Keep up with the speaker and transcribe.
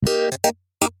Hey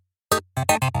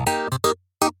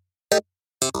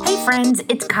friends,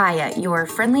 it's Kaya, your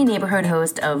friendly neighborhood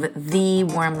host of the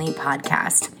Warmly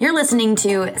podcast. You're listening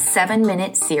to 7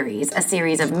 Minute Series, a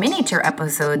series of miniature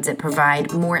episodes that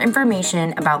provide more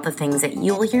information about the things that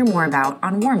you'll hear more about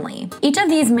on Warmly. Each of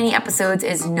these mini episodes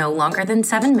is no longer than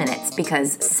 7 minutes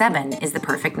because 7 is the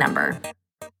perfect number.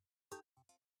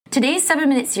 Today's 7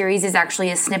 Minute Series is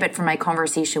actually a snippet from my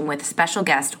conversation with special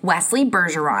guest Wesley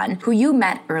Bergeron, who you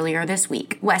met earlier this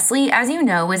week. Wesley, as you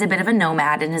know, is a bit of a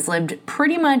nomad and has lived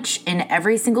pretty much in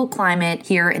every single climate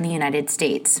here in the United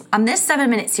States. On this 7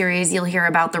 Minute Series, you'll hear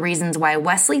about the reasons why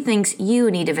Wesley thinks you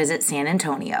need to visit San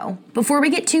Antonio. Before we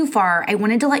get too far, I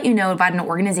wanted to let you know about an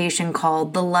organization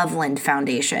called the Loveland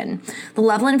Foundation. The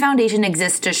Loveland Foundation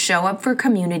exists to show up for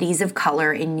communities of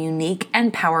color in unique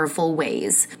and powerful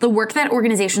ways. The work that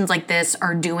organizations like this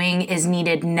are doing is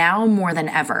needed now more than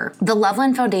ever. The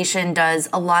Loveland Foundation does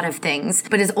a lot of things,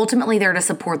 but is ultimately there to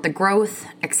support the growth,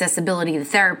 accessibility to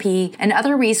therapy, and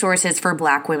other resources for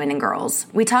Black women and girls.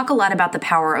 We talk a lot about the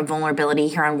power of vulnerability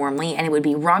here on Warmly, and it would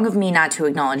be wrong of me not to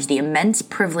acknowledge the immense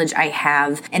privilege I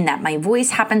have in that my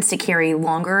voice happens to carry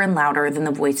longer and louder than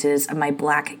the voices of my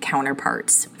Black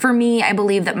counterparts. For me, I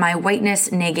believe that my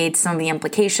whiteness negates some of the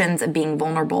implications of being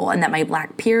vulnerable and that my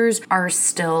Black peers are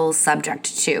still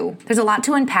subject to. There's a lot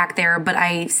to unpack there, but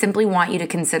I simply want you to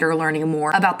consider learning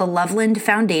more about the Loveland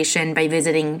Foundation by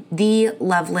visiting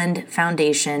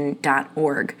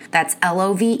thelovelandfoundation.org. That's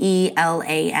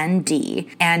LOVELAND.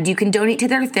 And you can donate to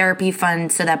their therapy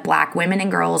fund so that Black women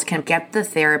and girls can get the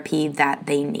therapy that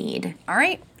they need. All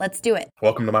right, let's do it.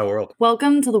 Welcome to my world.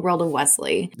 Welcome to the world of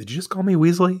Wesley. Did you just call me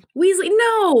Weasley? Weasley?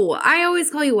 No, I always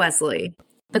call you Wesley.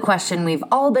 The question we've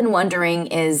all been wondering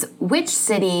is, which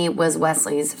city was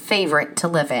Wesley's favorite to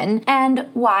live in, and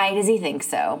why does he think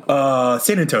so?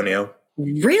 San Antonio.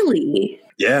 Really?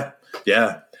 Yeah.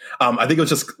 I think it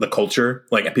was just the culture.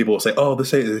 Like, people will say, oh,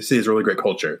 this city is really great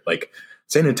culture. Like,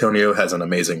 San Antonio has an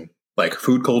amazing, like,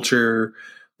 food culture,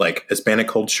 like, Hispanic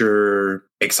culture,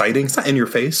 exciting. It's not in your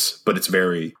face, but it's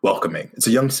very welcoming. It's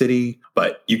a young city,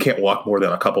 but you can't walk more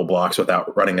than a couple blocks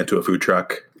without running into a food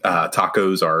truck.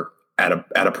 Tacos are at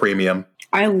a premium.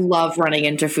 I love running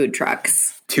into food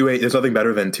trucks. There's nothing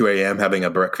better than 2 a.m. having a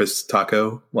breakfast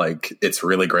taco. Like, it's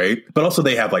really great. But also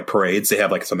they have like parades. They have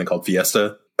like something called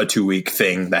Fiesta, a 2-week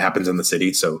thing that happens in the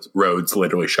city. So roads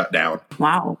literally shut down.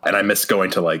 Wow. And I miss going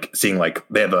to like seeing like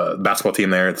they have a basketball team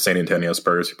there, the San Antonio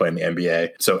Spurs, who play in the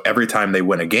NBA. So every time they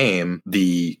win a game,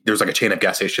 there's like a chain of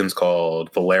gas stations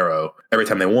called Valero. Every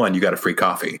time they won, you got a free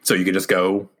coffee. So you could just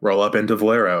go roll up into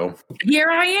Valero. Here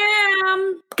I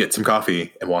am. Get some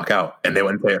coffee and walk out. And they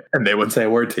wouldn't say a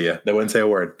word to you. They wouldn't say a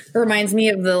word. It reminds me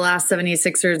of the last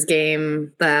 76ers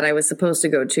game that I was supposed to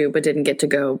go to, but didn't get to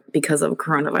go because of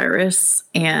coronavirus.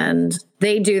 And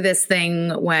they do this thing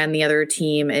when the other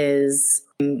team is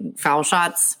foul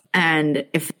shots. And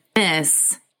if they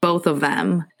miss both of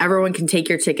them, everyone can take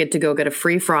your ticket to go get a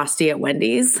free Frosty at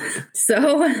Wendy's.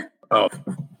 So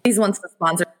Wendy's wants to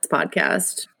sponsor this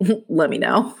podcast. Let me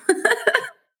know.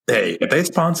 Hey, if they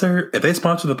sponsor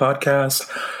the podcast,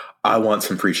 I want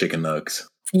some free chicken nugs.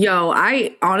 Yo,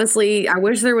 I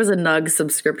wish there was a Nug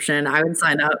subscription. I would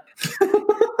sign up.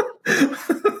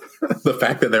 The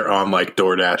fact that they're on like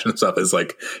DoorDash and stuff is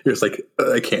like, you're just like,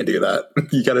 I can't do that.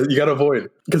 You gotta avoid,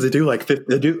 because they'll do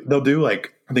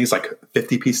like, I think it's like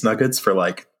 50-piece nuggets for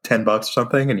like $10 or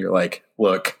something, and you're like,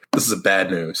 look, this is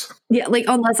bad news. Yeah, like,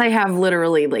 unless I have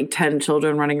literally like 10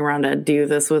 children running around to do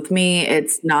this with me,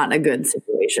 it's not a good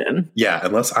situation. Yeah,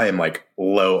 unless I am like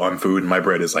low on food and my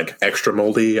bread is like extra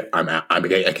moldy,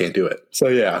 I can't do it. So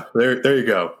yeah, there you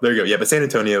go. Yeah, but San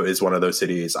Antonio is one of those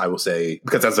cities, I will say,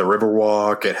 because it has a river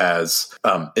walk. It has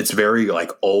it's very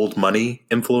like old money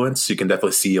influence. You can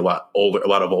definitely see a lot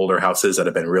of older houses that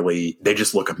have been they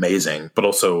just look amazing. But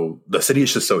also the city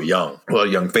is just so young. A lot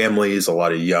of young families, a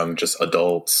lot of young just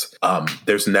adults.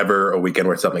 There's never a weekend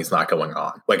where something's not going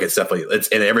on. Like, and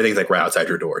everything's like right outside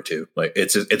your door too. Like,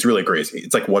 it's really crazy.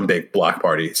 It's like one big block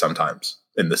party sometimes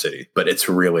in the city, but it's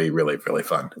really, really, really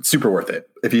fun. It's super worth it.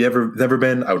 If you never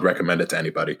been, I would recommend it to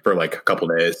anybody for like a couple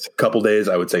days.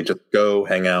 I would say just go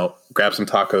hang out, grab some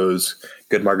tacos,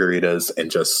 good margaritas, and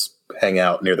just hang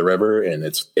out near the river, and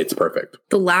it's perfect.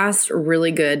 The last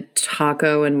really good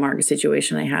taco and marg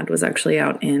situation I had was actually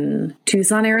out in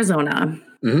Tucson, Arizona.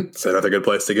 Mm-hmm. It's another good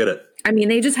place to get it. I mean,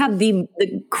 they just had the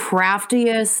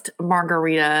craftiest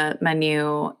margarita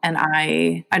menu, and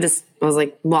I was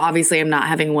like, well, obviously I'm not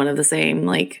having one of the same,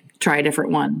 like, try a different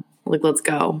one. Like, let's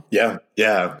go. Yeah.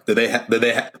 Did they have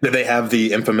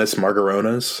the infamous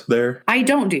Margaronas there? I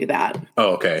don't do that.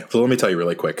 Oh, okay. So let me tell you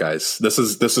really quick, guys. This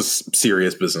is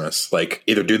serious business. Like,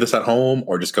 either do this at home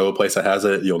or just go to a place that has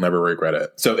it. You'll never regret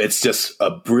it. So it's just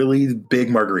a really big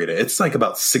margarita. It's like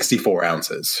about 64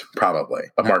 ounces, probably,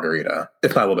 of margarita,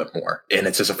 if not a little bit more. And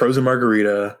it's just a frozen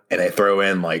margarita, and they throw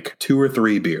in like 2 or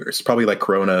 3 beers, probably like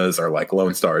Coronas or like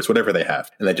Lone Stars, whatever they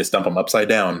have. And they just dump them upside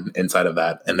down inside of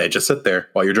that, and they just sit there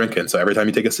while you're drinking. So every time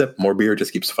you take a sip, more beer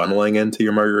just keeps funneling into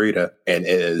your margarita, and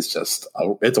it is just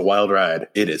it's a wild ride.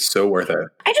 It is so worth it.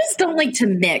 I just don't like to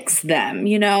mix them,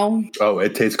 you know? Oh,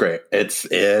 it tastes great. It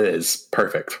is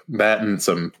perfect. That and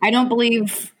some. I don't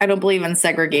believe in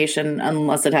segregation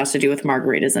unless it has to do with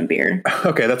margaritas and beer.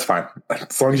 Okay, that's fine.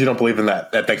 As long as you don't believe in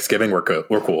that at Thanksgiving, we're cool.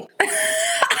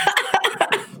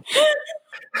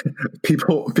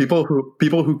 People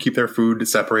who keep their food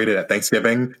separated at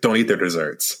Thanksgiving don't eat their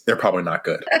desserts. They're probably not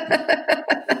good.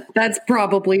 That's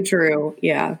probably true.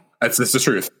 Yeah. That's the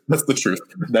truth. That's the truth.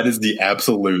 That is the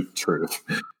absolute truth.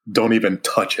 Don't even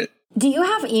touch it. Do you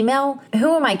have email?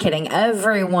 Who am I kidding?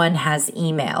 Everyone has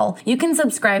email. You can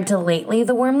subscribe to Lately,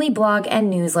 the Wormly blog and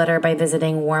newsletter by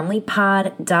visiting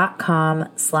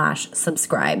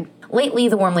wormlypod.com/subscribe. Lately,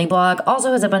 the Wormly blog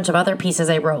also has a bunch of other pieces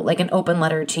I wrote, like an open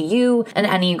letter to you, an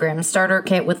Enneagram starter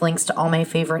kit with links to all my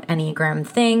favorite Enneagram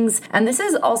things, and this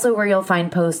is also where you'll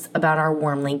find posts about our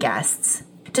Wormly guests.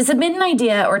 To submit an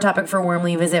idea or topic for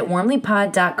Wormly, visit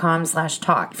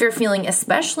wormlypod.com/talk. If you're feeling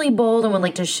especially bold and would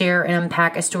like to share and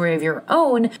unpack a story of your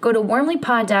own, go to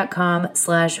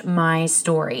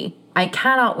wormlypod.com/mystory. I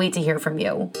cannot wait to hear from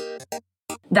you.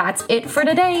 That's it for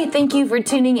today. Thank you for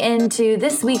tuning in to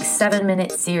this week's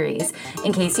 7-minute series.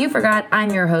 In case you forgot,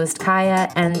 I'm your host,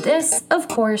 Kaya, and this, of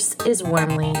course, is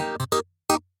Wormly.